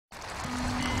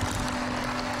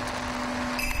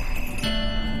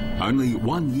Only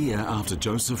 1 year after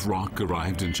Joseph Rock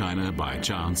arrived in China by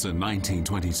chance in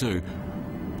 1922,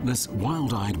 this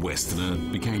wild-eyed Westerner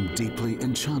became deeply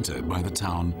enchanted by the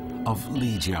town of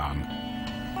Lijiang.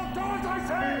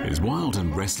 His wild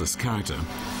and restless character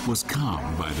was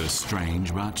calmed by this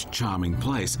strange but charming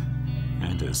place,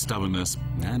 and his stubbornness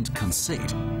and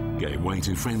conceit gave way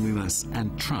to friendliness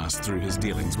and trust through his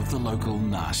dealings with the local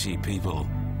Naxi people.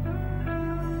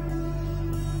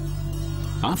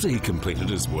 After he completed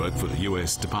his work for the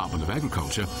US Department of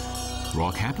Agriculture,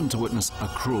 Rock happened to witness a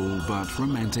cruel but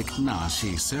romantic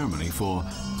Naxi ceremony for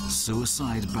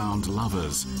suicide-bound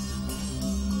lovers.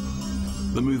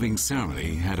 The moving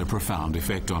ceremony had a profound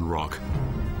effect on Rock.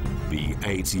 The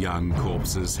 8 young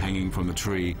corpses hanging from the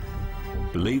tree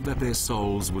believed that their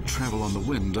souls would travel on the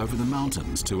wind over the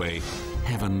mountains to a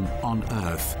heaven on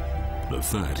earth, the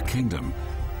third kingdom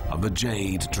of the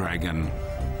Jade Dragon.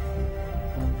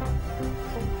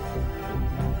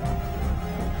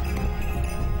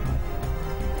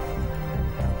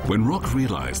 When Rock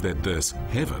realized that this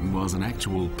heaven was an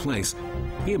actual place,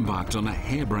 he embarked on a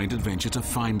harebrained adventure to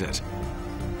find it.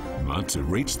 But to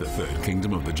reach the third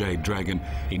kingdom of the Jade Dragon,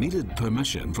 he needed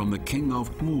permission from the king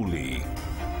of Muli.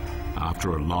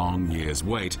 After a long year's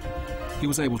wait, he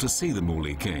was able to see the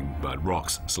Muli king, but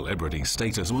Rock's celebrity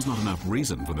status was not enough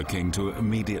reason for the king to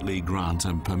immediately grant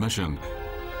him permission.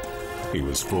 He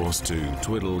was forced to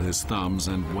twiddle his thumbs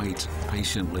and wait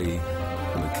patiently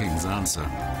for the king's answer.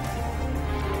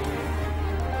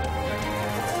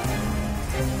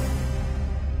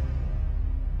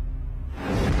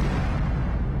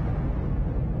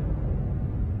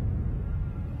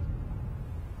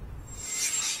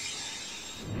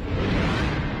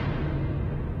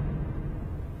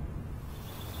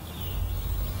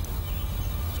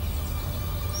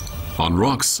 On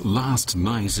Rock's last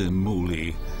night in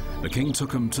Muli, the king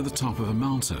took him to the top of a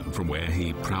mountain from where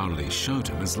he proudly showed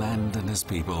him his land and his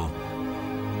people.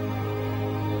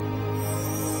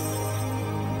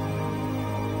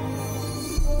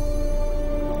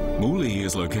 Muli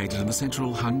is located in the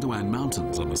central Hangduan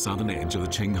Mountains on the southern edge of the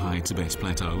Qinghai Tibet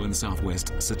Plateau in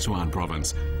southwest Sichuan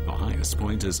province. The highest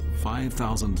point is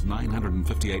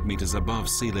 5,958 meters above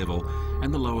sea level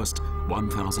and the lowest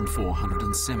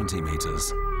 1,470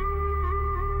 meters.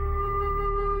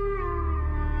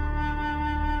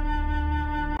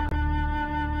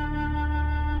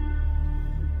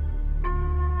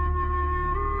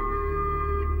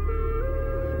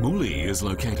 Muli is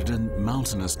located in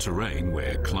mountainous terrain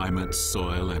where climate,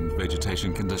 soil and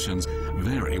vegetation conditions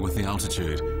vary with the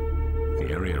altitude. The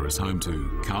area is home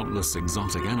to countless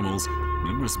exotic animals,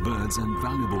 numerous birds and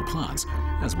valuable plants,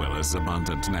 as well as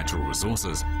abundant natural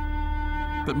resources.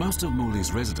 But most of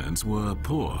Muli's residents were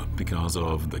poor because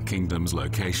of the kingdom's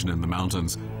location in the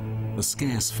mountains, the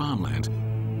scarce farmland,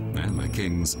 and the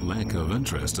king's lack of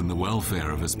interest in the welfare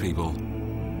of his people.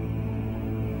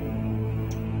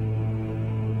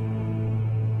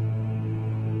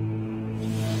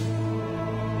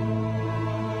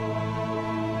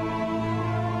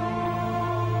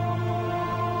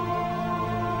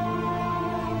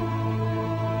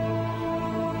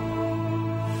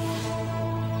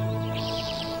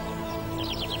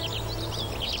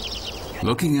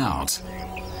 Looking out,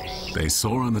 they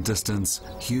saw in the distance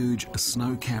huge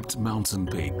snow-capped mountain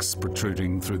peaks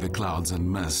protruding through the clouds and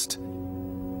mist.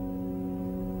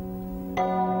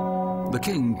 The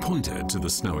king pointed to the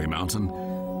snowy mountain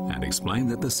and explained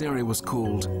that this area was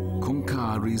called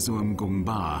Kucha Rizum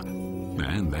Gungba,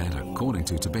 and that according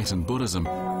to Tibetan Buddhism,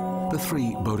 the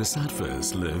 3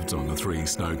 bodhisattvas lived on the 3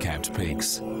 snow-capped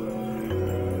peaks.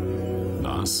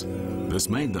 Thus, this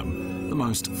made them the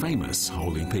most famous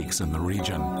holy peaks in the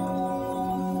region.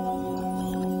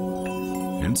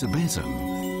 In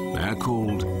Tibetan, they are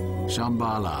called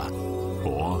Shambhala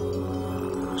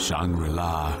or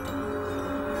Shangri-La.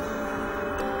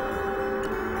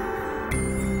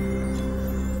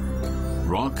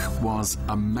 Rock was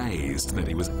amazed that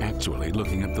he was actually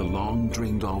looking at the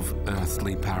long-dreamed-of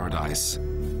earthly paradise.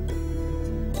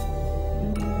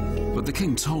 But the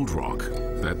king told Rock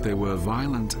that there were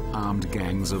violent armed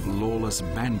gangs of lawless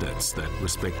bandits that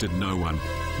respected no one,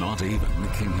 not even the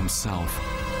king himself.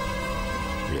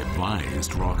 He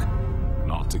advised Rock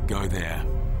not to go there.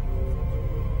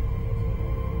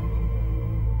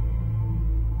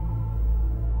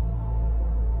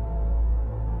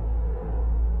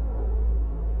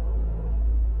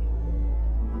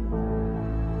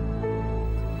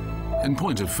 In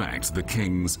point of fact, the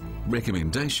king's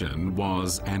recommendation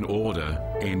was an order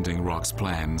ending Rock's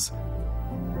plans.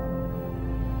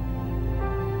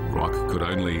 Rock could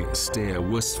only stare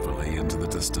wistfully into the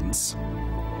distance.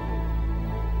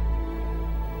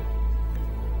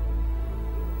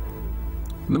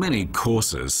 The many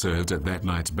courses served at that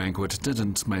night's banquet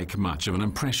didn't make much of an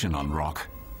impression on Rock.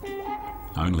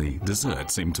 Only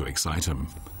dessert seemed to excite him.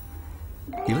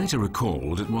 He later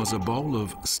recalled it was a bowl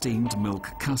of steamed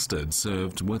milk custard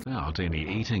served without any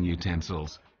eating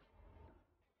utensils.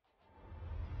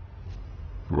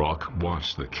 Rock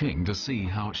watched the king to see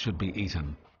how it should be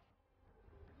eaten.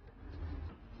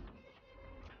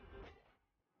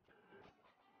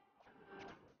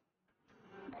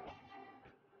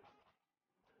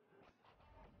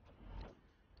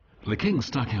 The king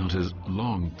stuck out his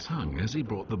long tongue as he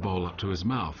brought the bowl up to his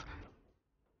mouth.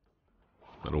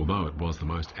 But although it was the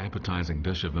most appetizing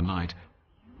dish of the night,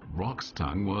 Rock's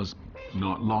tongue was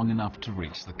not long enough to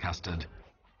reach the custard.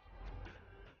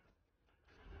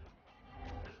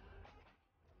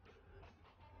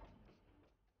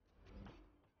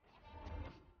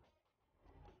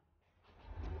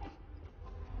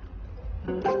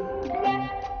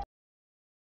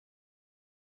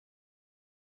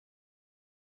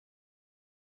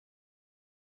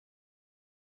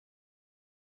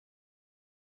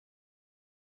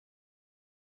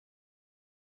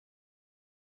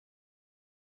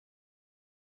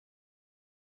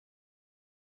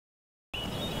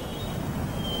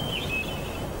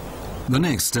 The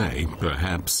next day,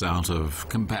 perhaps out of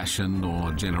compassion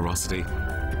or generosity,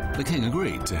 the king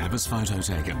agreed to have his photo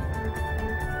taken.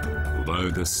 Although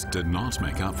this did not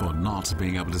make up for not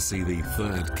being able to see the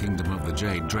third kingdom of the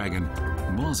Jade Dragon,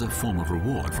 it was a form of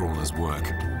reward for all his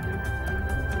work.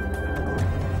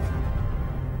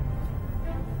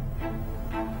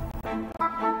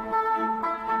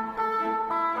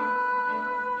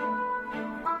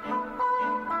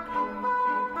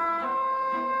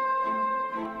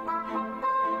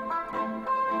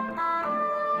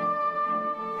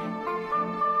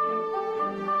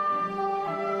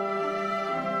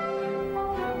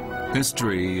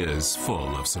 History is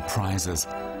full of surprises.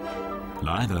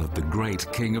 Neither the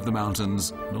great king of the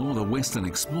mountains nor the Western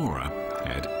explorer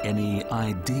had any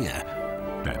idea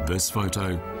that this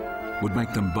photo would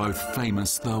make them both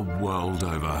famous the world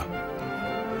over.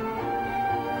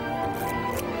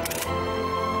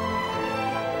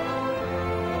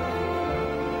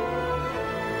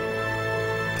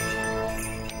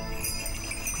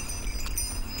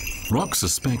 Rock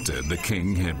suspected the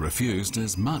king had refused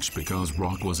as much because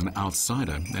Rock was an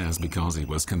outsider as because he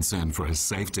was concerned for his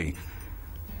safety.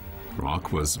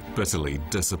 Rock was bitterly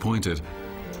disappointed,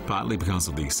 partly because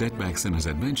of the setbacks in his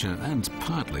adventure and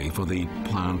partly for the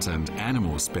plant and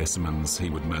animal specimens he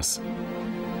would miss.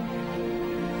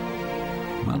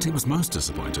 But he was most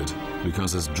disappointed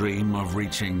because his dream of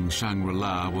reaching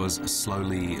Shangri-La was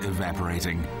slowly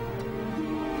evaporating.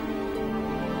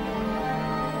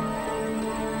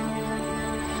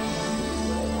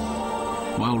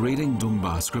 While reading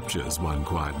Dunhuang scriptures one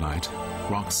quiet night,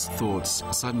 Rock's thoughts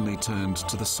suddenly turned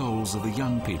to the souls of the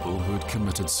young people who had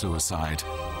committed suicide.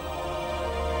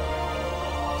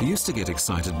 He used to get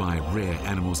excited by rare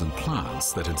animals and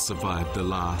plants that had survived the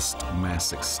last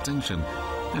mass extinction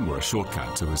and were a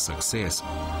shortcut to his success.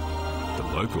 The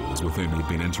locals with whom he'd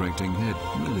been interacting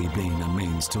had really been a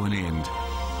means to an end.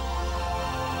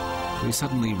 He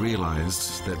suddenly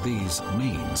realized that these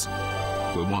means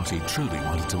were what he truly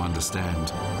wanted to understand,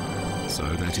 so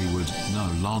that he would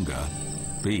no longer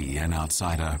be an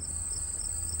outsider.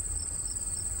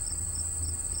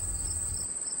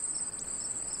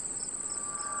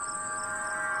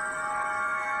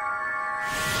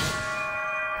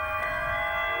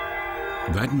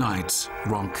 That night,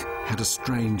 Rock had a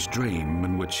strange dream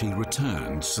in which he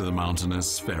returned to the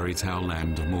mountainous fairy tale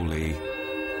land of Muli.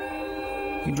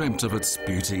 He dreamt of its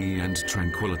beauty and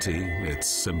tranquility, its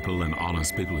simple and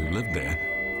honest people who lived there,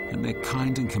 and their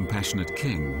kind and compassionate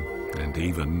king, and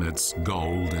even its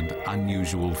gold and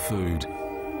unusual food.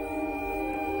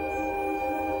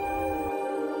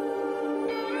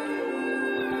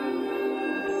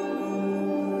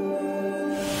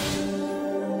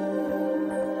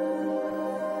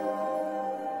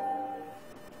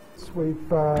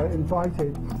 We've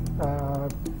invited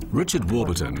Richard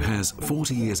Warburton has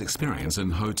 40 years' experience in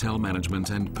hotel management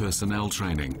and personnel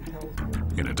training.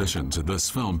 In addition to this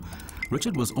film,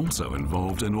 Richard was also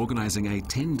involved in organising a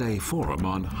 10-day forum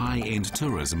on high-end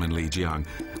tourism in Lijiang,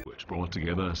 which brought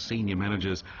together senior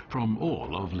managers from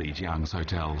all of Lijiang's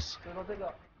hotels.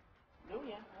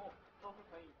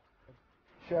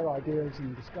 Share ideas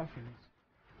and discussions,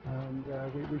 and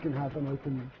we can have an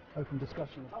open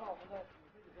discussion.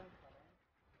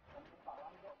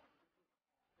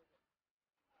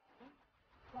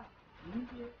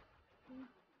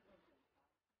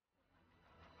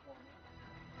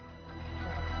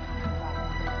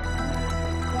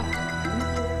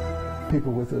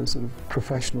 people with a sort of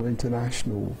professional,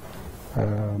 international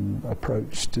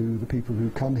approach to the people who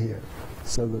come here,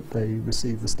 so that they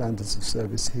receive the standards of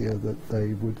service here that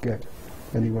they would get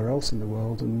anywhere else in the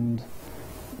world, and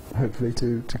hopefully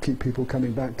to keep people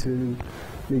coming back to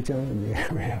Lijiang in the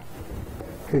area.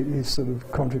 His sort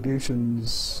of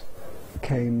contributions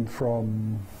came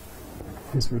from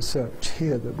his research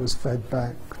here that was fed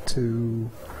back to,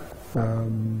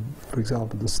 for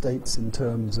example, the States in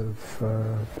terms of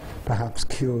perhaps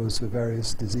cures for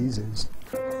various diseases.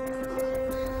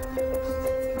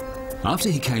 After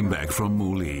he came back from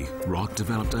Muli, Rock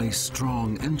developed a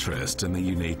strong interest in the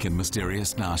unique and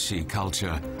mysterious Naxi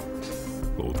culture.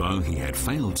 Although he had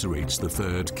failed to reach the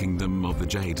third kingdom of the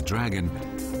Jade Dragon,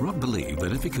 Rock believed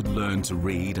that if he could learn to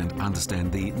read and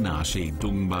understand the Naxi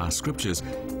Dungba scriptures,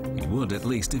 he would at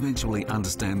least eventually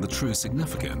understand the true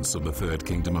significance of the third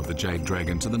kingdom of the Jade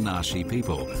Dragon to the Naxi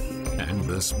people, and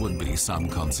this would be some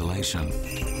consolation.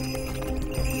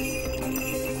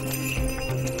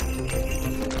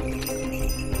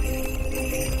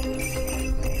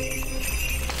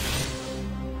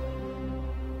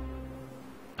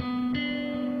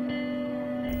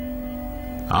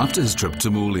 After his trip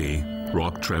to Muli,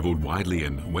 Rock travelled widely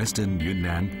in western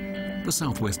Yunnan, the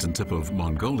southwestern tip of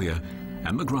Mongolia,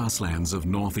 and the grasslands of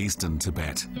northeastern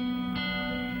Tibet.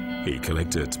 He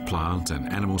collected plant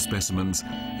and animal specimens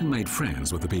and made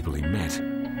friends with the people he met.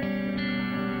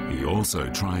 He also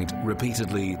tried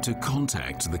repeatedly to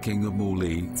contact the king of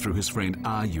Muli through his friend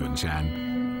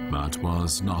Yunchan, but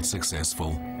was not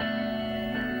successful.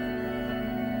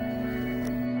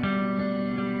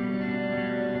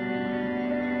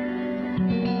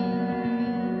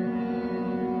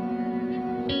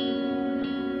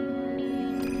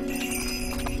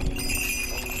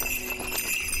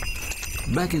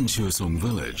 Back in Shusung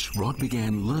village, Rock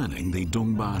began learning the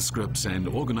Dungba scripts and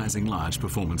organizing large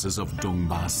performances of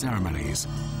Dungba ceremonies.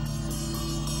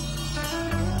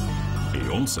 He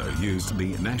also used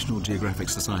the National Geographic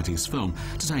Society's film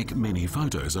to take many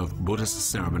photos of Buddhist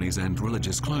ceremonies and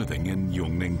religious clothing in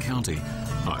Yunnan County,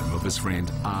 home of his friend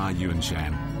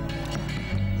Yunchan.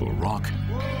 For Rock,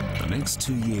 the next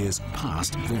 2 years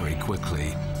passed very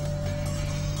quickly.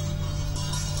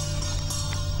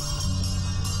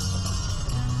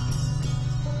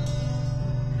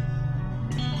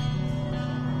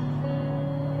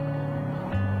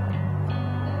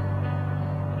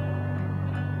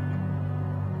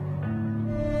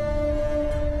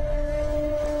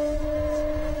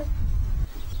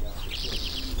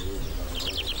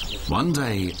 One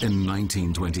day in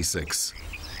 1926,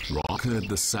 Rock heard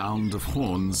the sound of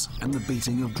horns and the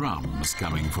beating of drums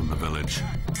coming from the village.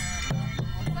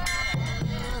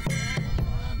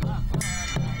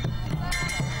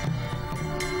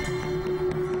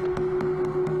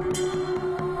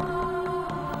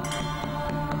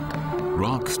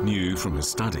 Rock knew from his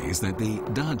studies that the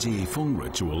Daji Feng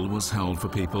ritual was held for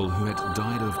people who had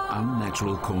died of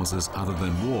unnatural causes other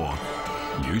than war,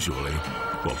 usually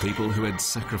for people who had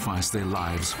sacrificed their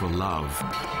lives for love.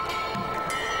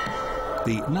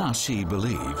 The Naxi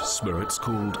believe spirits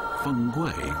called Feng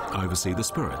Gui oversee the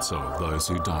spirits of those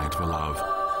who died for love.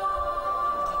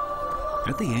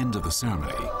 At the end of the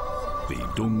ceremony, the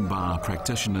Dungba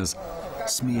practitioners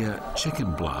smear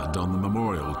chicken blood on the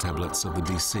memorial tablets of the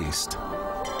deceased.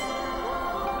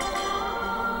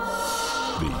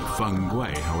 The Feng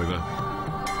Gui, however,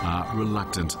 are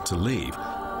reluctant to leave,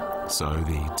 so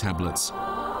the tablets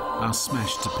are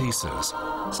smashed to pieces,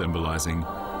 symbolizing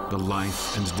the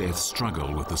life and death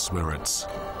struggle with the spirits.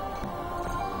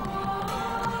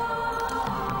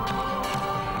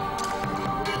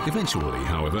 Eventually,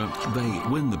 however, they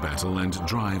win the battle and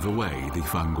drive away the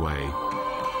Feng Gui.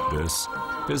 This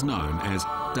is known as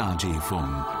Daji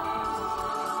Feng.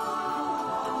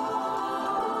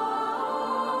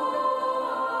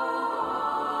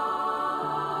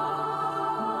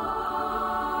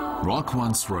 Rock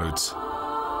once wrote,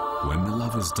 "When the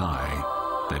lovers die,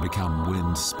 they become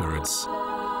wind spirits,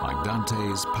 like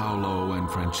Dante's Paolo and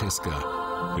Francesca,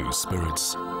 whose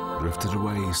spirits drifted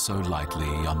away so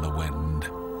lightly on the wind."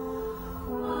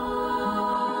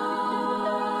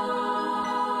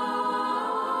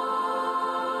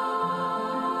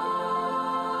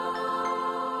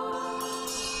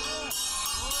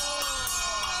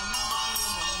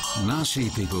 Naxi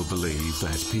people believe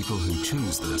that people who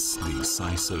choose this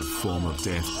decisive form of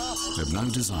death have no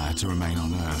desire to remain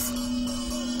on earth.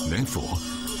 Therefore,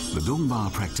 the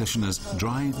Dungba practitioners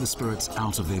drive the spirits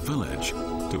out of their village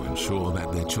to ensure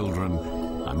that their children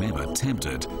are never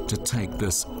tempted to take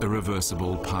this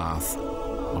irreversible path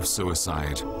of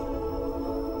suicide.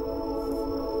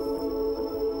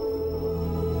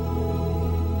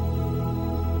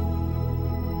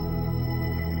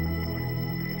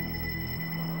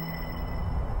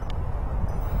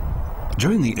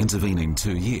 During the intervening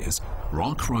 2 years,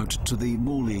 Rock wrote to the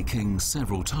Muli king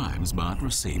several times but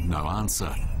received no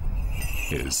answer.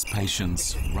 His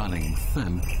patience running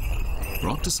thin,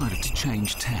 Rock decided to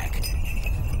change tack.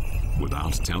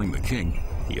 Without telling the king,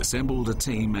 he assembled a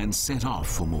team and set off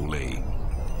for Muli.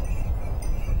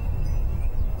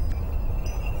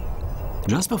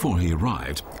 Just before he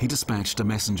arrived, he dispatched a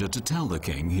messenger to tell the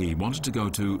king he wanted to go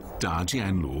to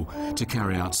Dajianlu to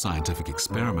carry out scientific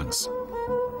experiments.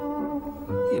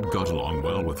 He had got along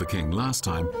well with the king last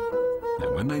time,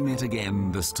 and when they met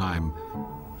again this time,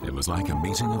 it was like a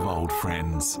meeting of old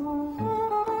friends.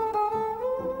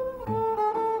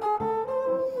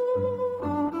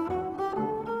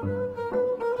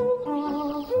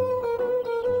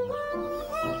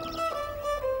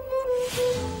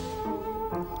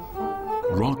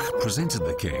 Rock presented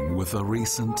the king with a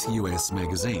recent US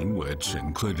magazine which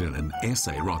included an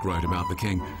essay Rock wrote about the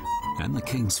king and the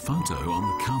king's photo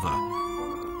on the cover.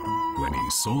 When he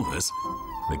saw this,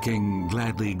 the king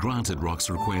gladly granted Rock's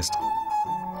request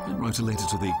and wrote a letter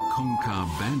to the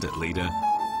Konka bandit leader,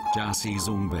 Jasi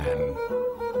Zungban.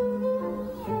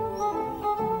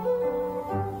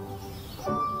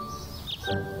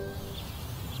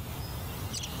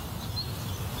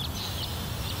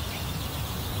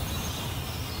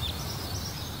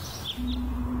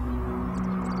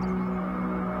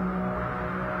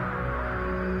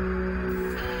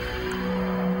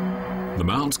 The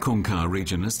Mount Konka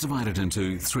region is divided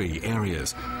into 3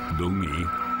 areas: Dongyi,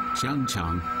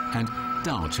 Xiangchang and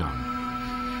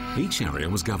Daochang. Each area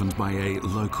was governed by a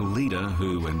local leader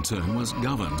who in turn was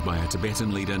governed by a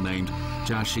Tibetan leader named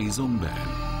Jashi Zongban.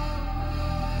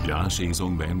 Jashi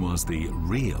Zongban was the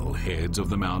real head of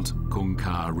the Mount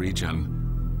Konka region.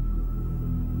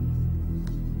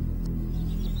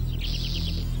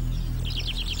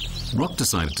 Rock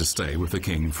decided to stay with the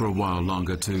king for a while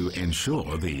longer to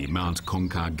ensure the Mount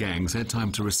Konka gangs had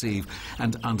time to receive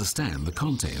and understand the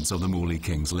contents of the Muli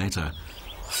king's letter.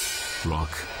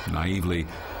 Rock, naively,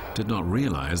 did not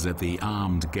realize that the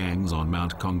armed gangs on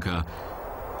Mount Konka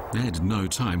had no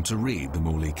time to read the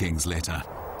Muli king's letter.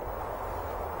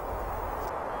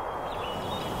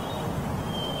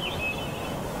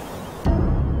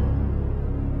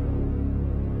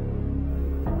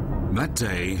 That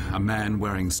day, a man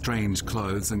wearing strange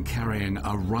clothes and carrying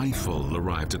a rifle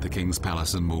arrived at the king's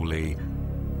palace in Muli.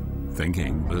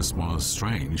 Thinking this was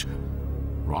strange,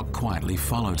 Rock quietly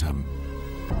followed him.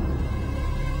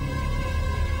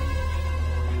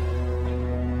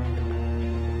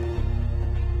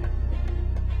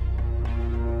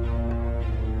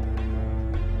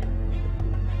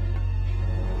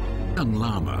 A young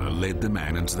lama led the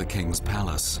man into the king's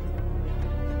palace.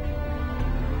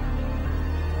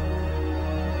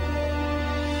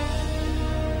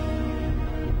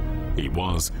 He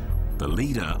was the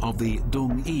leader of the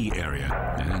Dongyi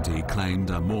area, and he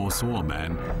claimed a Mo-Suo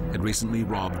man had recently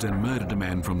robbed and murdered a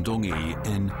man from Dongyi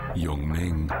in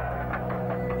Yunnan.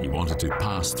 He wanted to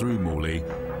pass through Muli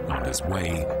on his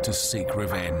way to seek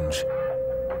revenge.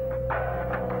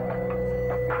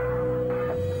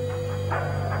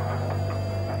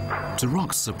 To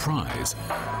Rock's surprise,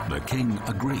 the king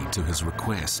agreed to his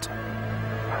request.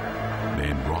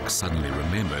 Then Rock suddenly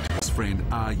remembered his friend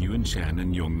Yunshan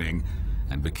in Yunnan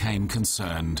and became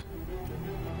concerned.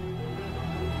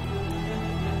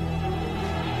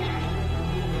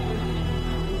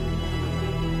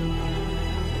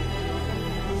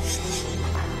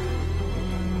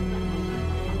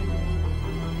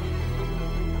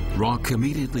 Rock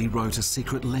immediately wrote a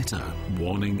secret letter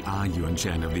warning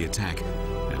Yunshan of the attack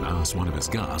and asked one of his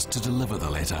guards to deliver the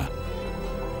letter.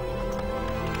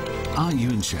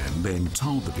 Yunshan then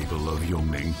told the people of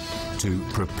Yunnan to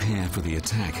prepare for the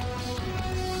attack.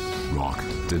 Rock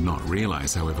did not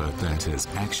realize, however, that his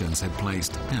actions had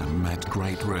placed him at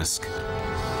great risk.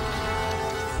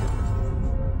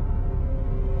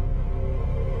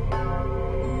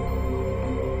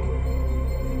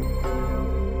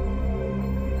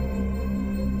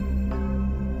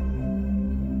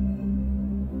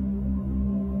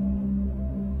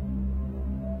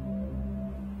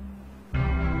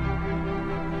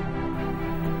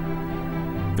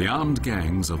 The armed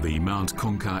gangs of the Mount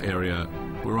Konka area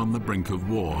were on the brink of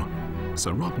war,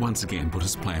 so Rock once again put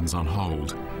his plans on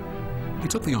hold. He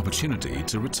took the opportunity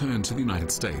to return to the United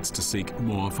States to seek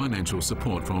more financial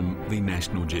support from the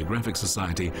National Geographic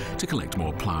Society to collect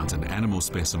more plant and animal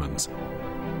specimens.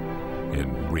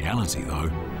 In reality,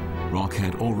 though, Rock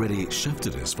had already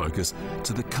shifted his focus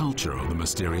to the culture of the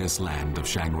mysterious land of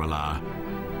Shangri-La.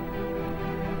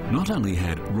 Not only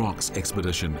had Rock's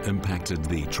expedition impacted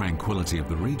the tranquility of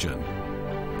the region,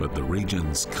 but the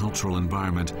region's cultural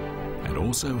environment and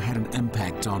also had an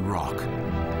impact on rock.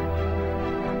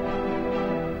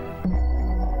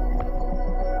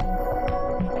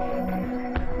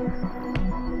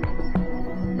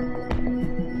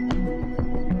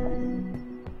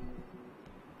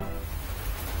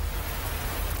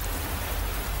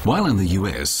 While in the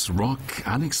US, Rock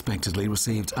unexpectedly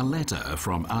received a letter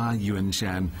from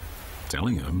Yunshan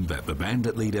telling him that the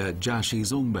bandit leader Jiaxi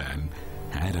Zongban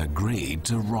had agreed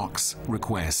to Rock's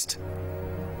request.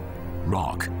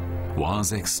 Rock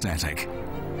was ecstatic.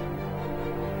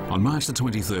 On March the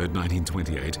 23rd,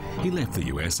 1928, he left the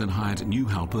US and hired new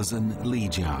helpers in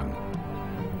Lijiang.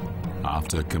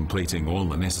 After completing all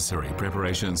the necessary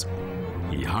preparations,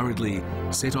 he hurriedly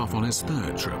set off on his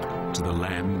third trip to the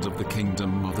land of the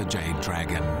Kingdom of the Jade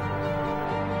Dragon.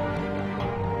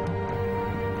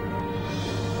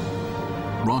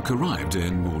 Rock arrived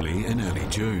in Muli in early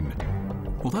June.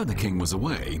 Although the king was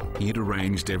away, he had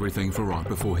arranged everything for Rock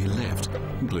before he left,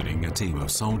 including a team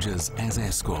of soldiers as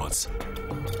escorts.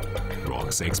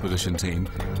 Rock's expedition team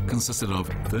consisted of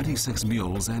 36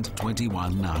 mules and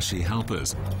 21 Nashi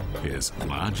helpers, his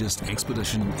largest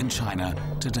expedition in China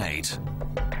to date.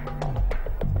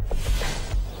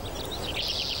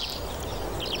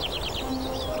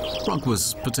 Rock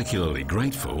was particularly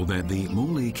grateful that the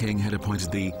Muli king had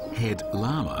appointed the head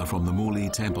lama from the Muli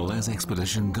temple as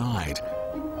expedition guide.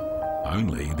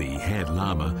 Only the head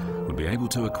lama would be able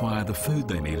to acquire the food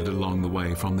they needed along the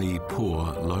way from the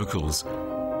poor locals.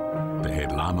 The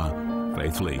head lama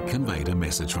faithfully conveyed a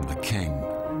message from the king.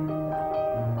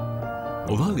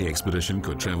 Although the expedition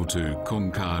could travel to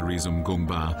Kongka Rizum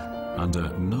Gongba, under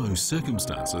no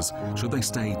circumstances should they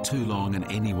stay too long in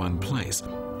any one place,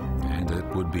 and it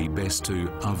would be best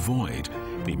to avoid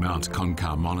the Mount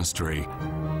Kongka monastery.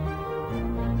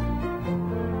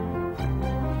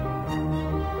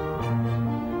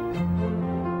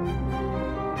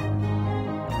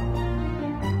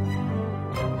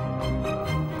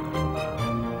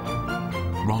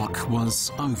 Rock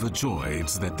was overjoyed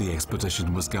that the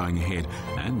expedition was going ahead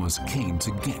and was keen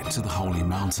to get to the holy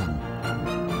mountain.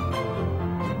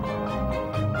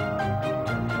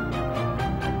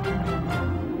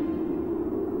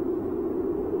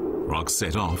 Rock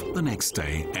set off the next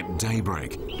day at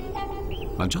daybreak.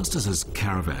 But just as his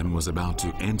caravan was about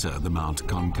to enter the Mount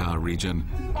Kongka region,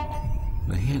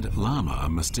 the head lama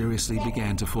mysteriously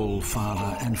began to fall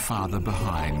farther and farther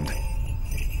behind.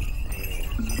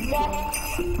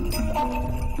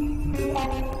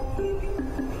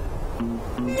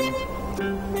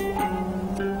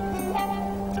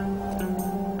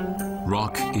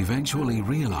 Rock eventually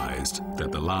realized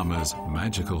that the lama's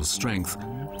magical strength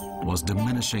was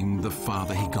diminishing the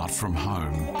farther he got from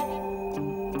home.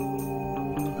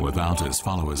 Without his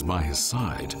followers by his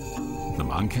side, the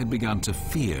monk had begun to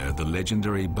fear the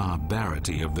legendary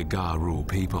barbarity of the Garu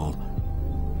people.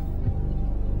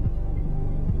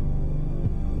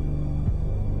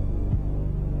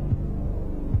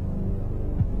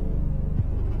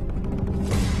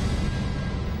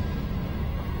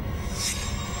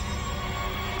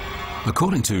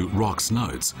 According to Rock's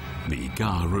notes, the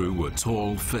Garu were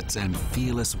tall, fit and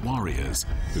fearless warriors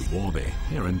who wore their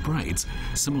hair in braids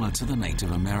similar to the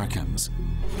Native Americans.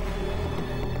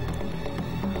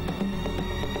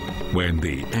 When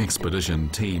the expedition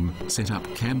team set up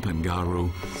camp in Garu,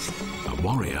 a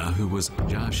warrior who was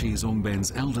Jiaxi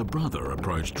Zongban's elder brother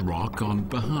approached Rock on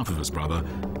behalf of his brother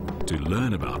to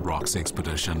learn about Rock's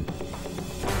expedition.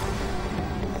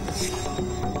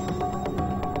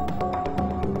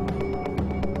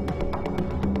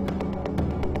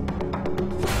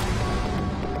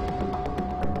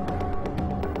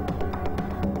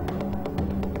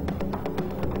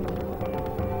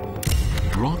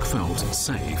 Rock felt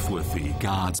safe with the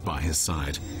guards by his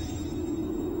side,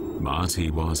 but he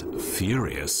was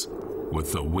furious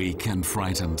with the weak and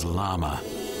frightened lama.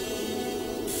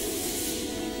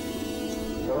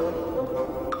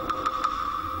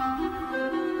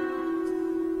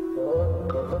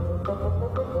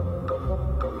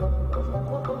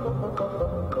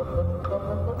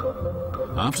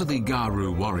 After the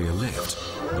Garu warrior left,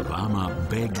 the lama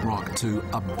begged Rock to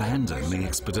abandon the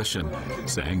expedition,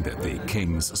 saying that the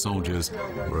king's soldiers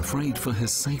were afraid for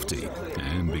his safety,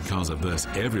 and because of this,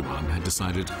 everyone had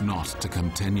decided not to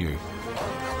continue.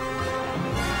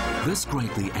 This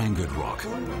greatly angered Rock.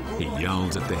 He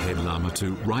yelled at the head lama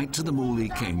to write to the Muli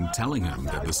king, telling him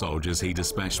that the soldiers he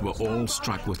dispatched were all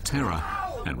struck with terror,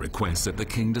 and request that the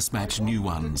king dispatch new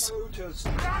ones. You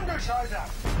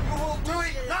will do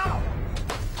it now!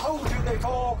 Told you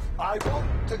before, I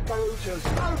want to go to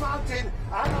Snow Mountain,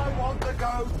 and I want to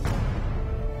go.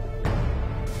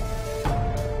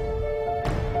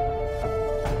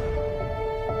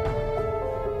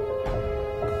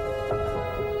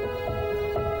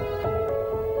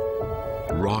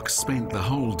 Rock spent the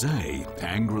whole day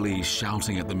angrily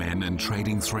shouting at the men and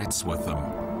trading threats with them.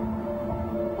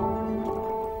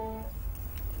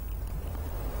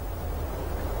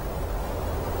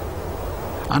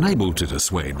 Unable to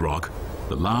dissuade Rock,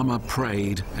 the Lama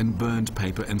prayed and burned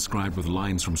paper inscribed with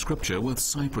lines from scripture with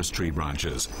cypress tree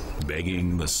branches,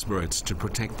 begging the spirits to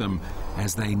protect them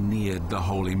as they neared the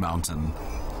holy mountain.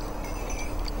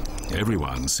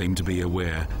 Everyone seemed to be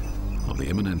aware of the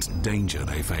imminent danger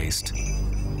they faced.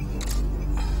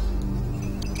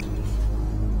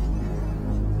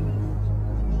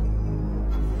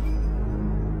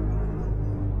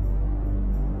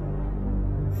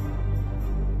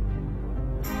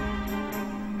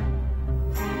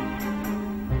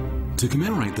 To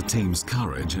commemorate the team's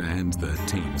courage and the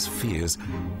team's fears,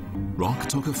 Rock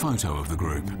took a photo of the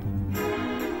group.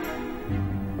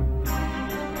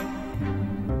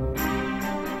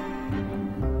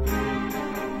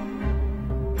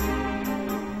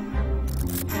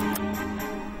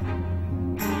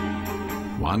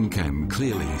 One can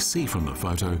clearly see from the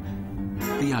photo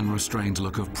the unrestrained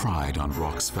look of pride on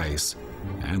Rock's face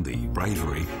and the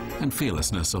bravery and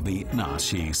fearlessness of the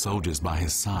Nashi soldiers by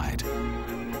his side.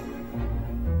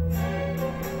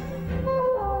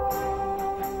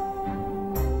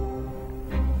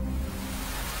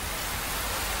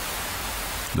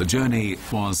 The journey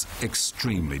was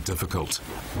extremely difficult.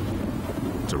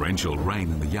 Torrential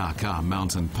rain in the Yaka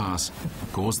mountain pass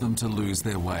caused them to lose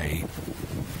their way.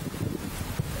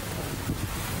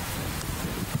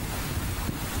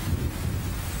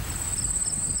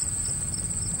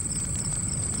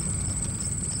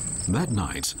 That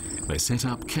night, they set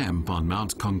up camp on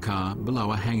Mount Kongka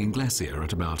below a hanging glacier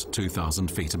at about 2,000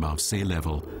 feet above sea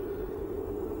level.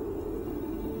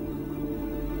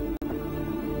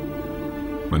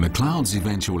 When the clouds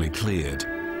eventually cleared,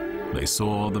 they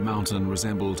saw the mountain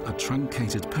resembled a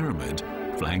truncated pyramid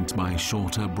flanked by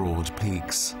shorter, broad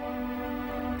peaks.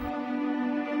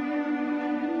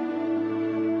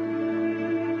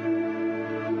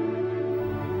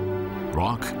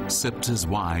 Rock sipped his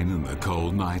wine in the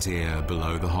cold night air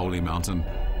below the holy mountain,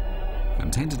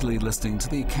 contentedly listening to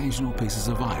the occasional pieces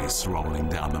of ice rolling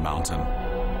down the mountain.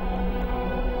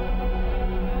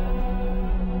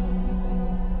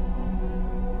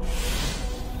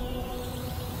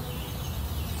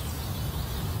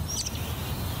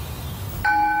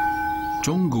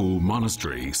 Zhonggu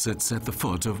Monastery sits at the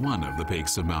foot of one of the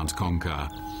peaks of Mount Kongka.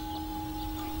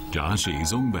 Jiashi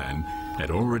Zongban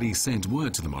had already sent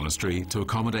word to the monastery to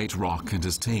accommodate Rock and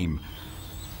his team.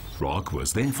 Rock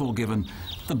was therefore given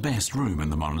the best room in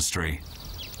the monastery.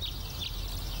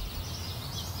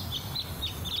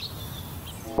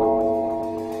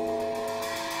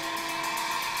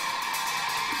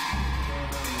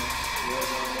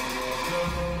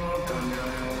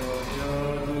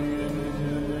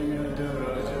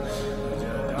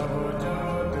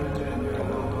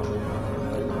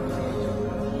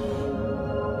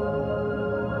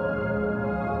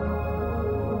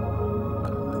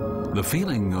 The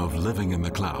feeling of living in the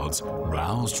clouds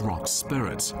roused Rock's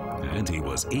spirits, and he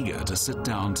was eager to sit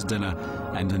down to dinner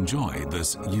and enjoy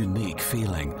this unique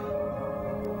feeling.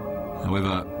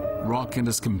 However, Rock and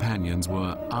his companions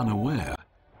were unaware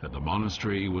that the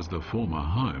monastery was the former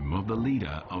home of the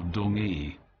leader of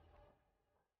Dongyi.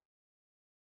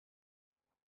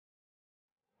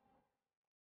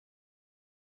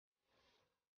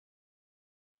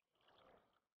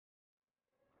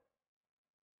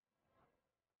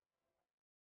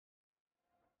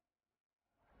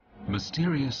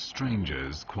 Mysterious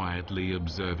strangers quietly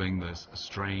observing this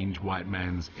strange white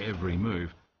man's every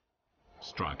move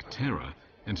struck terror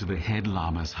into the head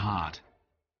lama's heart.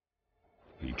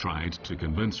 He tried to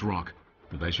convince Rock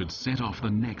that they should set off the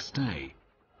next day,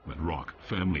 but Rock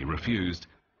firmly refused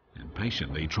and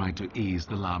patiently tried to ease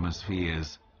the lama's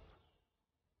fears.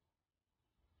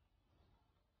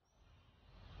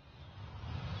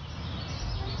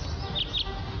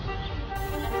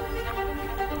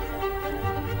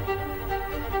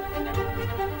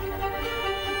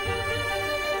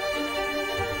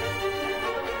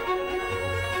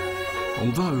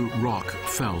 Although Rock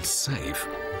felt safe,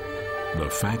 the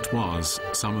fact was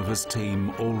some of his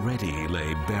team already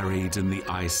lay buried in the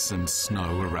ice and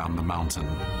snow around the mountain.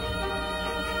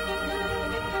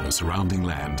 The surrounding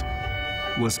land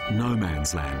was no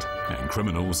man's land, and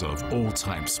criminals of all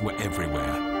types were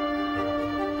everywhere.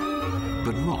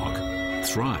 But Rock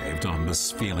thrived on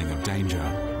this feeling of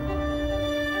danger.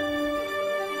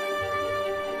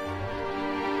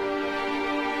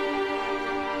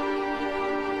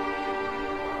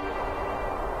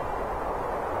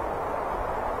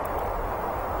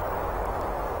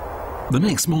 The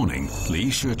next morning, Li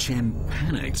Shichen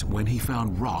panicked when he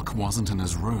found Rock wasn't in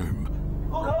his room.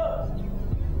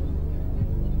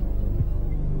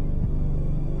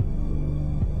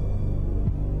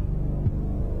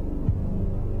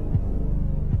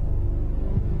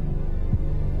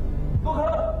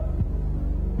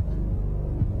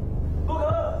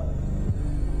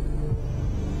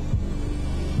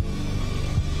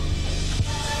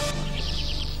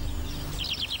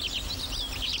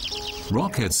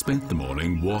 Rock had spent the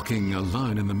morning walking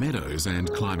alone in the meadows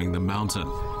and climbing the mountain.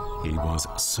 He was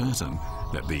certain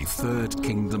that the third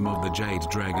kingdom of the Jade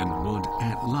Dragon would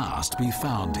at last be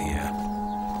found here.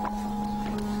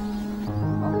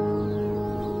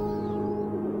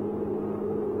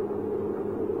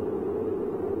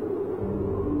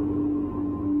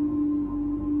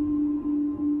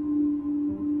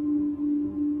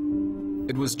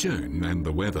 It was June and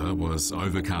the weather was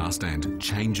overcast and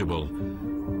changeable.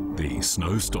 The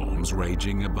snowstorms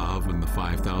raging above in the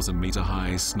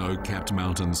 5,000-meter-high snow-capped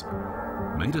mountains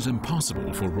made it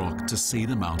impossible for Rock to see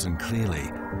the mountain clearly.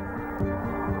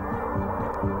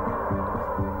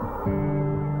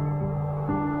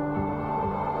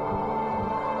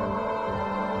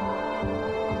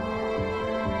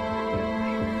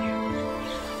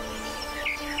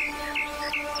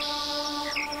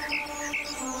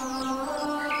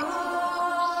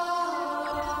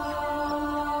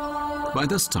 By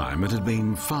this time, it had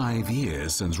been 5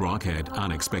 years since Rock had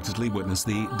unexpectedly witnessed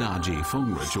the Daji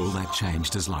Feng ritual that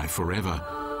changed his life forever.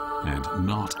 And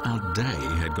not a day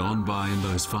had gone by in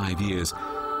those 5 years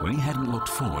when he hadn't looked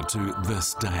forward to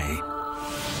this day.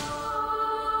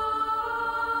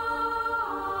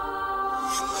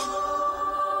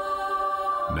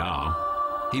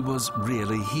 Now, he was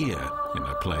really here, in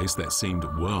a place that seemed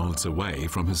worlds away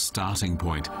from his starting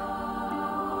point.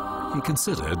 He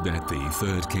considered that the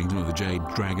third kingdom of the Jade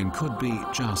Dragon could be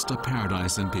just a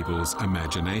paradise in people's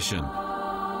imagination.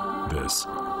 This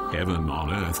heaven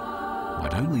on earth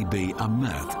might only be a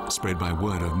myth spread by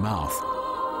word of mouth.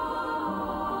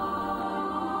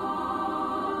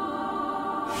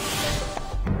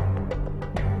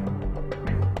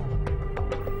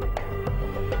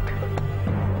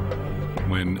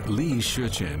 When Li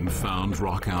Shichen found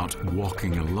Rock out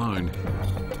walking alone,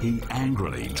 he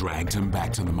angrily dragged him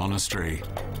back to the monastery.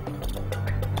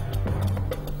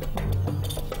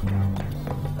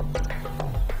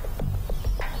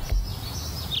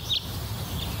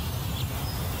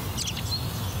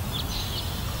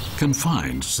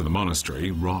 Confined to the monastery,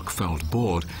 Rock felt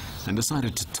bored and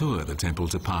decided to tour the temple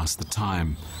to pass the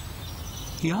time.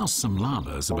 He asked some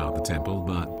lamas about the temple,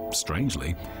 but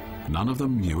strangely, none of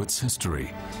them knew its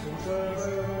history.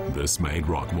 This made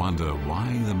Rock wonder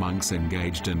why the monks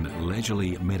engaged in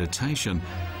leisurely meditation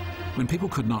when people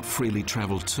could not freely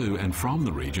travel to and from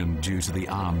the region due to the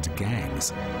armed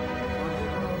gangs.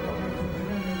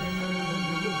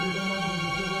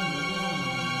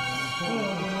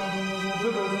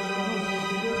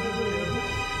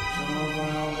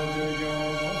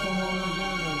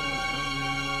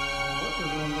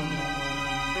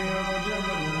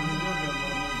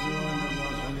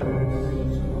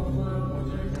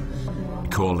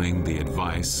 Calling the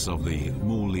advice of the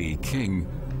Muli king,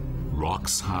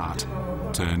 Rock's heart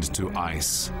turned to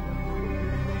ice.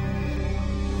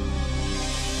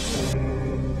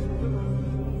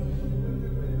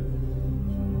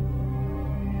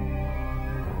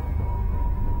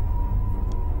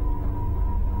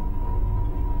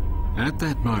 At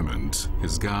that moment,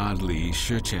 his guard Li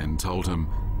Shichen told him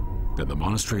that the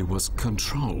monastery was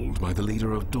controlled by the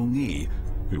leader of Dongyi,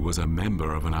 who was a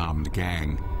member of an armed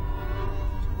gang.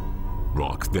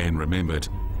 Rock then remembered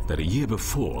that a year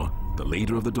before, the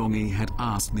leader of the Dongyi had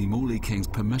asked the Muli king's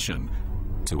permission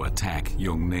to attack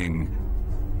Yunnan.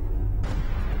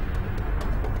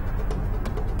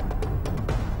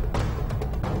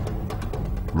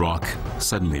 Rock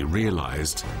suddenly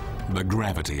realized the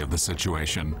gravity of the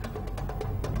situation.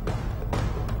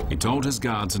 He told his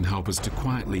guards and helpers to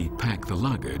quietly pack the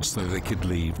luggage so they could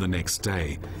leave the next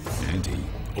day, and he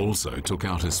also took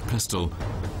out his pistol,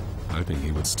 hoping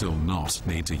he would still not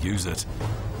need to use it.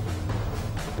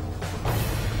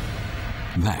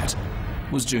 That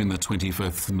was June the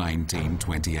 25th,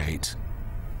 1928.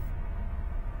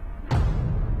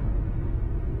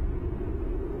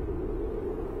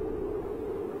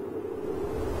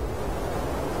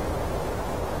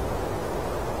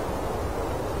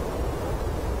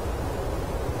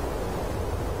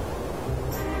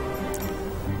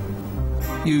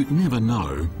 You never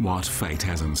know what fate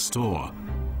has in store.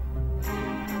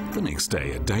 The next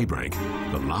day at daybreak,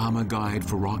 the Lama guide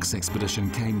for Rock's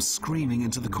expedition came screaming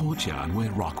into the courtyard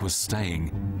where Rock was staying.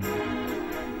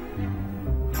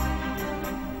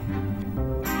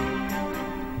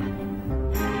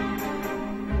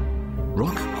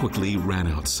 quickly ran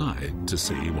outside to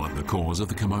see what the cause of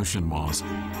the commotion was.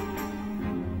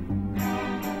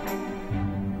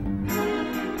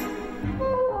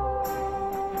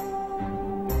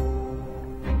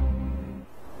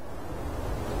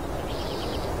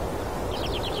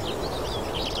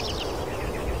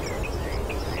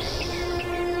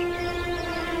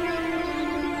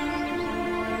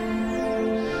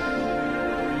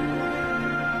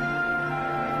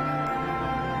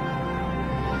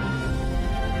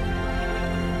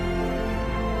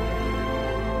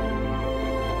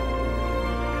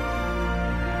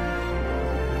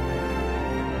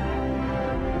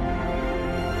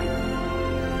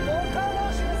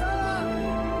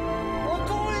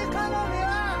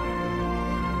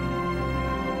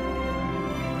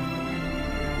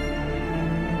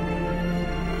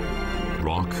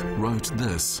 Rock wrote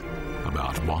this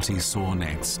about what he saw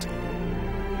next.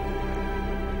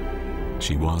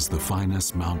 She was the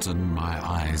finest mountain my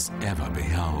eyes ever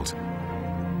beheld.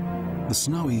 The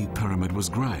snowy pyramid was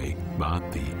grey, but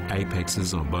the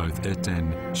apexes of both it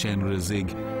and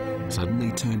Shenrizig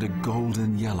suddenly turned a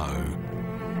golden yellow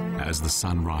as the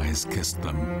sunrise kissed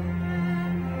them.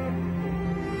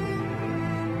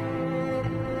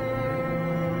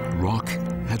 Rock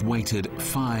had waited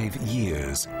 5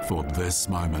 years for this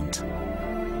moment.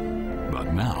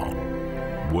 But now,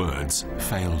 words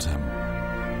failed him.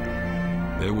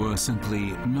 There were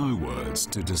simply no words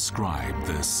to describe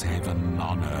this heaven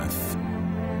on earth.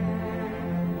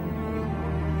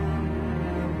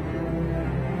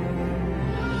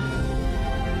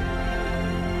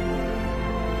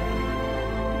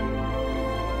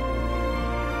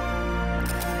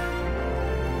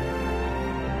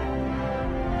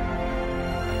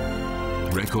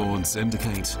 Records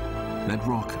indicate that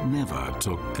Rock never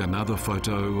took another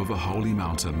photo of a holy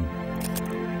mountain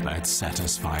that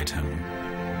satisfied him.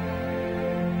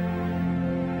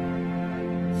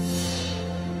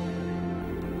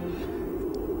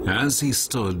 As he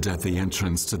stood at the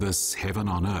entrance to this heaven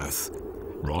on earth,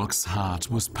 Rock's heart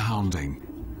was pounding.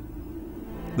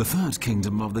 The third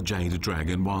kingdom of the Jade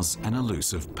Dragon was an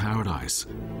elusive paradise.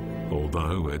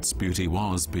 Although its beauty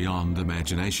was beyond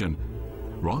imagination,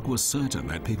 Rock was certain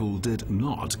that people did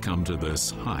not come to this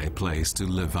high place to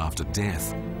live after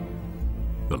death.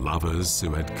 The lovers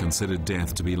who had considered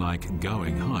death to be like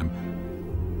going home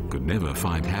could never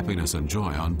find happiness and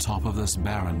joy on top of this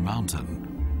barren mountain.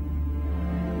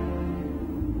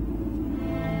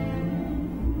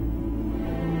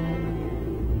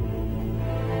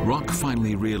 Rock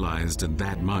finally realized in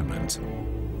that moment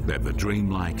that the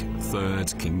dreamlike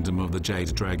third kingdom of the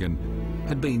Jade Dragon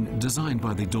had been designed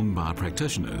by the Dunhuang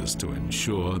practitioners to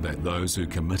ensure that those who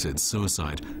committed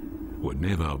suicide would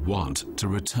never want to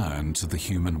return to the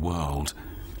human world.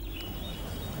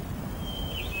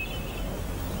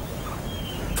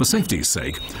 For safety's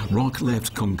sake, Rock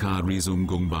left Kucha Rizung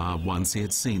Gungba once he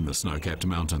had seen the snow-capped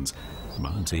mountains,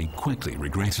 but he quickly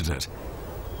regretted it.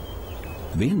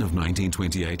 At the end of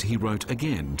 1928, he wrote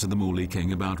again to the Muli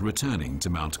King about returning to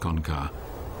Mount Kucha.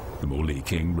 The Muli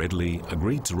King readily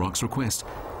agreed to Rock's request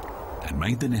and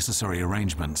made the necessary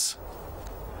arrangements.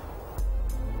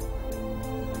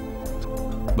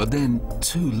 But then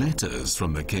 2 letters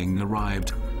from the king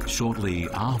arrived shortly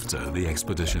after the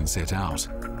expedition set out.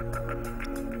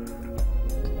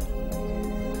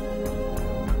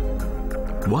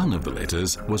 One of the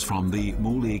letters was from the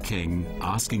Muli King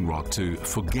asking Rock to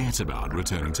forget about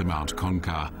returning to Mount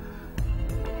Kucha.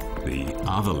 The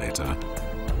other letter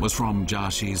was from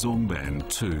Jashi Zongban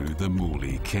to the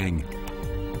Muli King.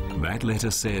 That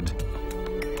letter said,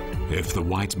 "If the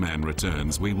white man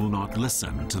returns, we will not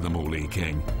listen to the Muli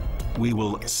King. We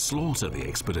will slaughter the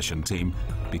expedition team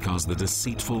because the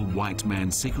deceitful white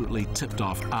man secretly tipped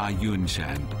off our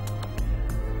Yunshan."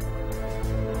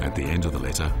 At the end of the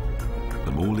letter,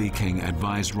 the Muli King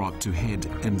advised Rock to head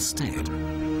instead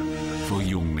for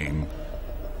Yunnan.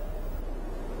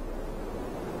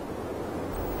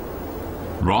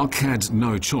 Rock had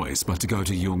no choice but to go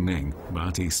to Yunnan,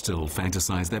 but he still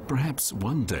fantasized that perhaps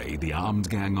one day the armed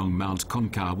gang on Mount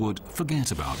Kucha would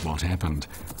forget about what happened.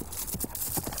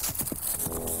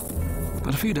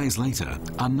 But a few days later,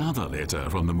 another letter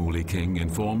from the Muli King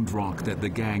informed Rock that the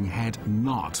gang had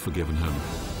not forgiven him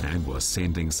and was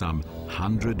sending some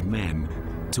 100 men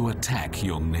to attack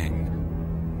Yunnan.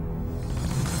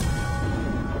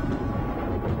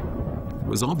 It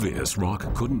was obvious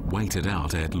Rock couldn't wait it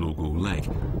out at Lugu Lake,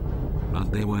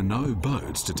 but there were no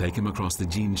boats to take him across the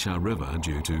Jinsha River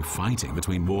due to fighting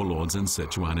between warlords in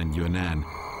Sichuan and Yunnan.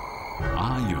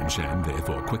 Ah Yunshan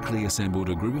therefore quickly assembled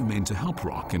a group of men to help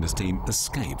Rock and his team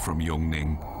escape from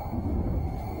Yunnan.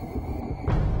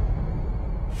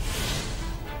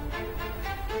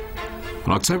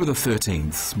 On October the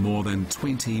 13th, more than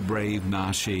 20 brave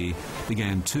Nashi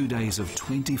began 2 days of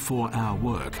 24-hour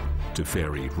work to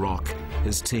ferry Rock,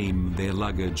 his team, their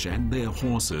luggage and their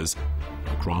horses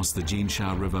across the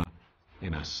Jinsha River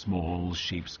in a small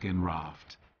sheepskin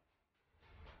raft.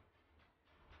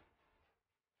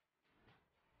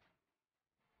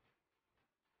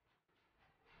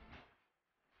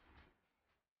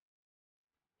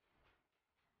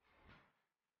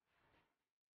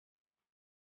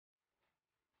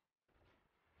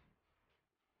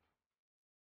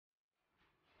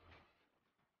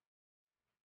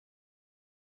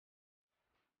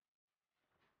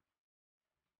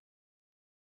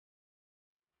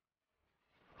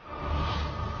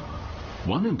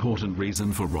 One important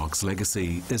reason for Rock's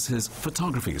legacy is his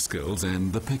photography skills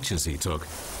and the pictures he took.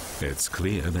 It's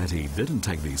clear that he didn't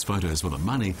take these photos for the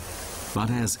money, but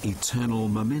as eternal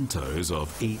mementos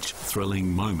of each thrilling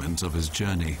moment of his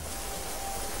journey.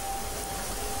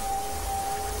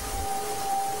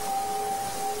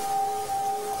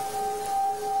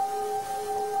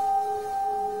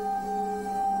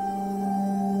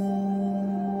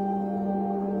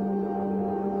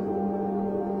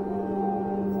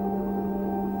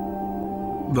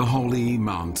 The holy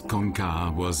Mount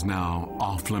Kucha was now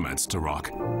off limits to Rock.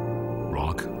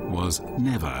 Rock was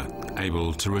never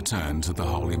able to return to the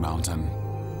holy mountain.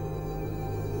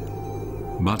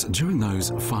 But during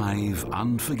those 5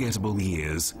 unforgettable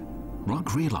years,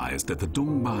 Rock realized that the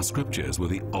Dunhuang scriptures were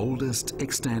the oldest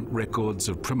extant records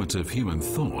of primitive human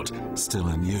thought still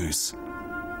in use.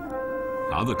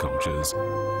 Other cultures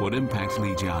would impact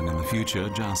Lijiang in the future,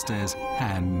 just as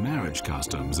Han marriage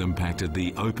customs impacted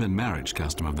the open marriage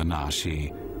custom of the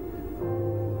Nashi.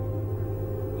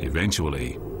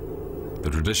 Eventually, the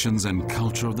traditions and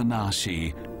culture of the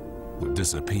Nashi would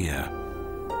disappear.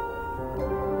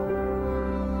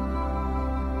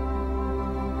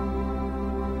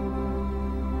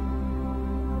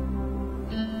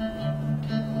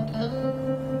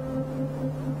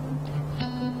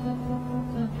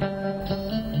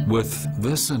 With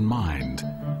this in mind,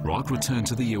 Rock returned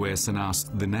to the US and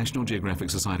asked the National Geographic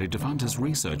Society to fund his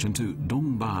research into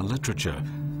Dunhuang literature.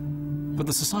 But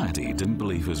the Society didn't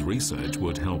believe his research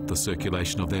would help the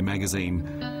circulation of their magazine,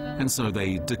 and so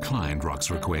they declined Rock's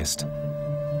request.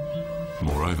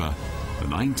 Moreover, the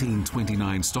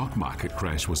 1929 stock market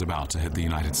crash was about to hit the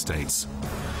United States.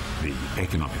 The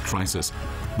economic crisis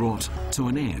brought to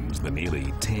an end the nearly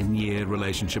 10-year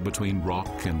relationship between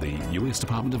Rock and the US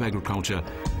Department of Agriculture,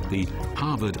 the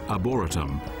Harvard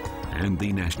Arboretum, and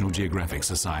the National Geographic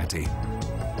Society.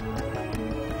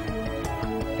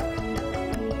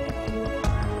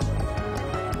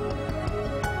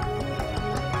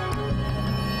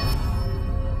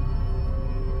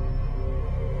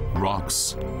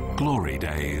 Rock's glory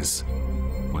days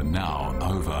were now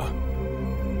over.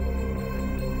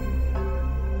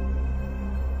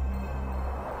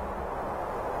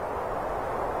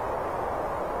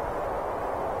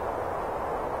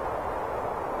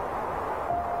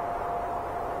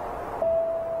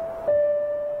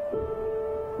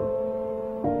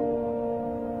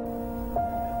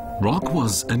 Rock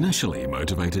was initially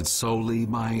motivated solely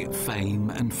by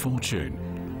fame and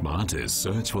fortune, but his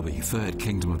search for the third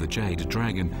kingdom of the Jade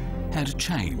Dragon had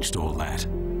changed all that.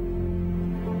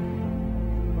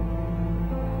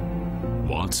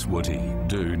 What would he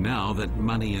do now that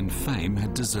money and fame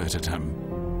had deserted him?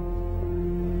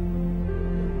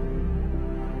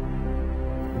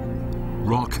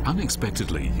 Rock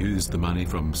unexpectedly used the money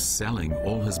from selling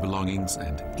all his belongings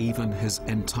and even his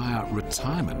entire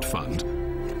retirement fund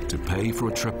to pay for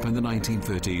a trip in the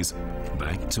 1930s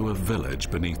back to a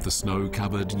village beneath the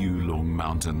snow-covered Yunnan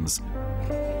mountains.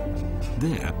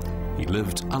 There, he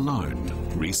lived alone,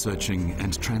 researching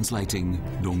and translating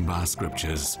Dunhuang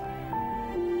scriptures.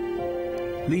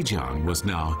 Lijiang was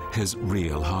now his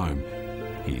real home.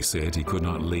 He said he could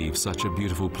not leave such a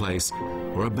beautiful place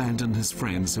or abandon his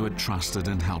friends who had trusted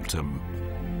and helped him.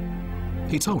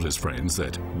 He told his friends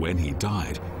that when he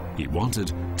died, he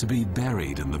wanted to be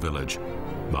buried in the village.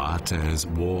 But as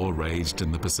war raged in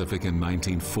the Pacific in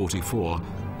 1944,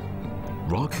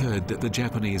 Rock heard that the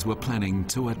Japanese were planning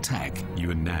to attack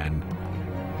Yunnan.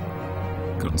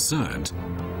 Concerned,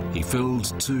 he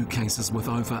filled 2 cases with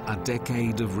over a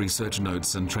decade of research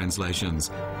notes and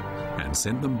translations and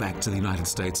sent them back to the United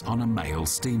States on a mail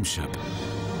steamship.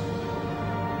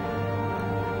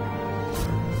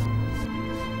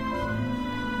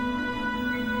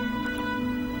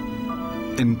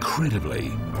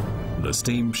 Incredibly, the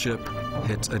steamship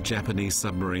hit a Japanese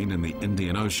submarine in the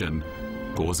Indian Ocean,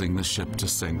 causing the ship to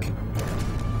sink.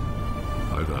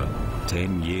 Over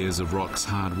 10 years of Rock's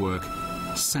hard work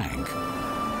sank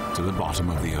to the bottom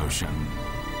of the ocean.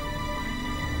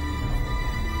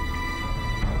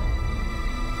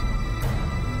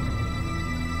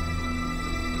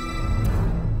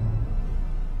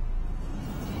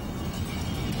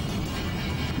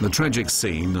 The tragic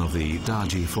scene of the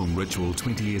Daji Feng ritual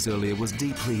 20 years earlier was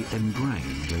deeply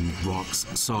ingrained in Rock's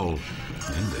soul,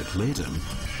 and it led him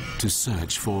to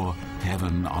search for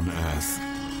heaven on earth.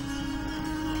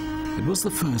 It was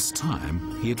the first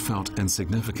time he had felt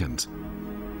insignificant.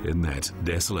 In that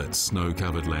desolate,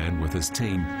 snow-covered land with his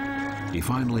team, he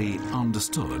finally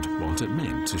understood what it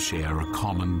meant to share a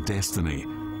common destiny.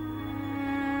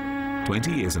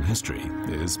 20 years in history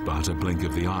is but a blink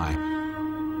of the eye.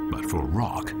 But for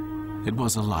Rock, it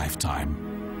was a lifetime.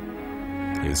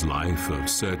 His life of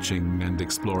searching and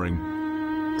exploring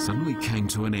suddenly came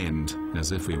to an end,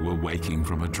 as if he were waking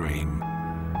from a dream.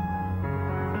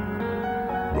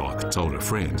 Rock told a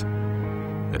friend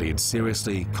that he had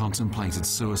seriously contemplated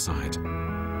suicide.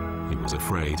 He was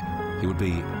afraid he would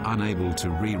be unable to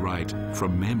rewrite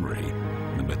from memory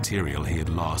the material he had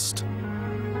lost.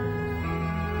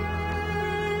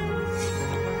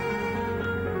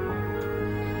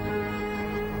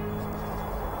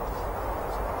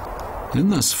 In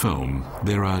this film,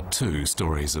 there are two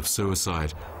stories of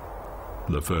suicide.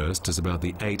 The first is about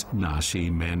the 8 Nashi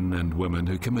men and women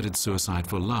who committed suicide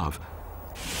for love.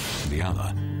 The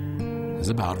other is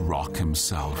about Rock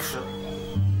himself.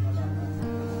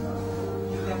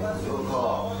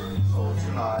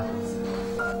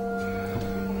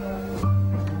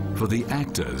 For the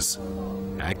actors,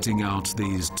 acting out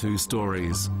these two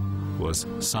stories was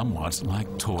somewhat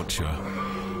like torture.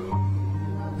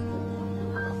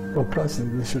 Well,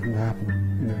 personally, this shouldn't happen.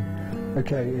 You know,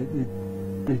 okay,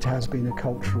 it has been a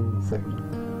cultural thing,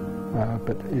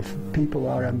 but if people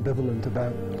are ambivalent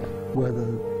about whether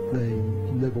they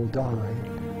live or die,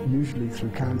 usually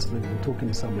through counselling or talking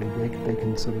to somebody, they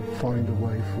can sort of find a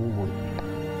way forward.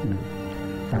 You know,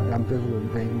 and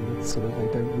ambivalent being sort of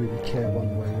they don't really care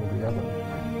one way or the other,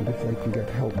 and if they can get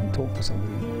help and talk to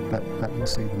somebody, that will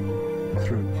see them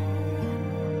through.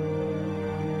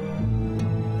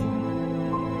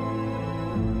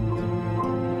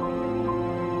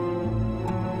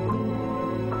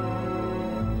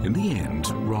 In the end,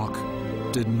 Rock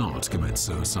did not commit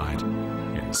suicide.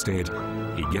 Instead,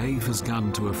 he gave his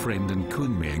gun to a friend in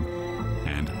Kunming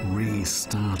and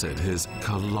restarted his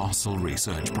colossal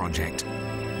research project.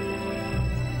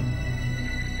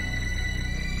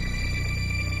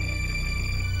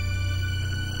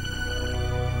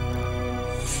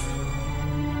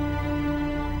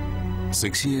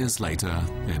 Six years later,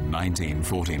 in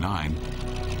 1949,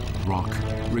 Rock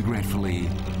regretfully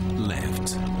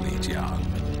left Lijiang.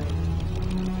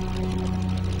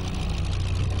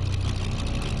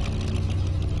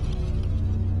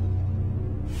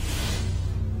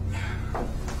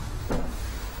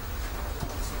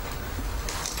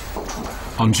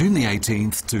 On June the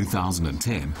 18th,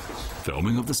 2010,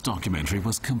 filming of this documentary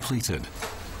was completed.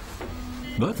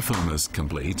 Though the film is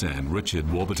complete and Richard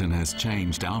Warburton has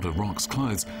changed out of Rock's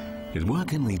clothes, his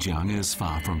work in Lijiang is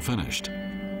far from finished.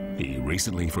 He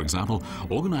recently, for example,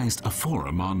 organized a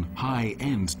forum on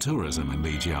high-end tourism in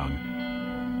Lijiang.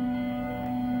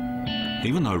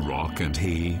 Even though Rock and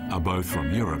he are both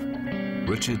from Europe,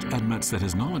 Richard admits that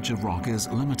his knowledge of Rock is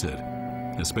limited,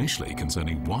 especially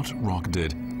concerning what Rock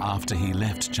did after he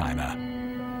left China.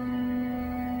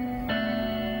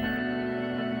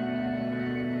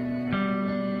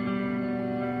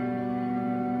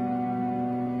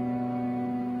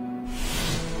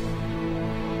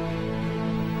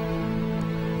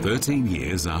 "13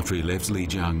 years after he left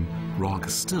Lijiang, Rock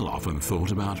still often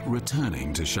thought about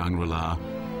returning to Shangri-La,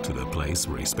 to the place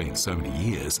where he spent so many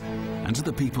years, and to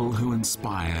the people who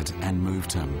inspired and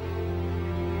moved him.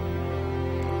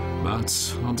 But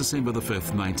on December the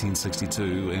 5th,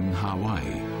 1962, in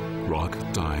Hawaii, Rock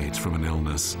died from an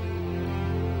illness.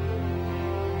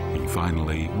 He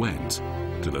finally went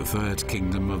to the third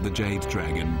kingdom of the Jade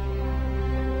Dragon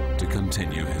to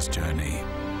continue his journey.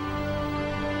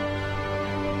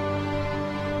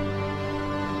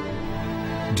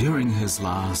 During his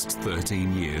last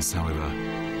 13 years, however,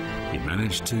 he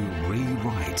managed to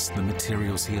rewrite the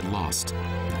materials he had lost,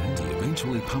 and he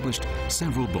eventually published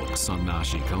several books on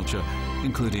Nashi culture,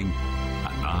 including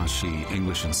a Nashi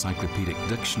English Encyclopedic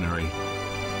Dictionary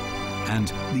and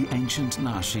The Ancient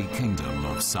Nashi Kingdom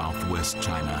of Southwest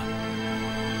China.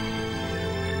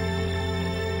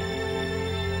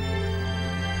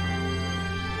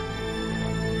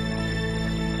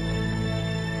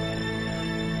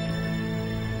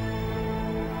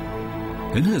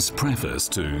 In his preface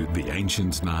to The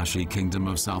Ancient Nashi Kingdom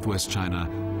of Southwest China,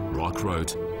 Rock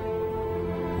wrote,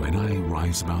 When I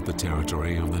write about the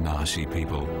territory of the Nashi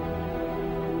people,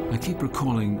 I keep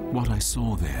recalling what I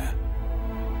saw there.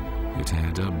 It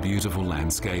had a beautiful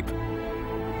landscape,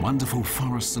 wonderful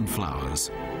forests and flowers,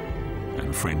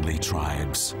 and friendly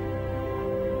tribes.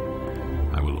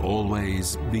 I will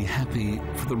always be happy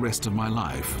for the rest of my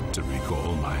life to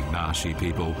recall my Nashi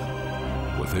people,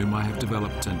 with whom I have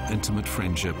developed an intimate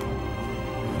friendship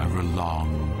over a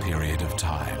long period of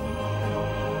time.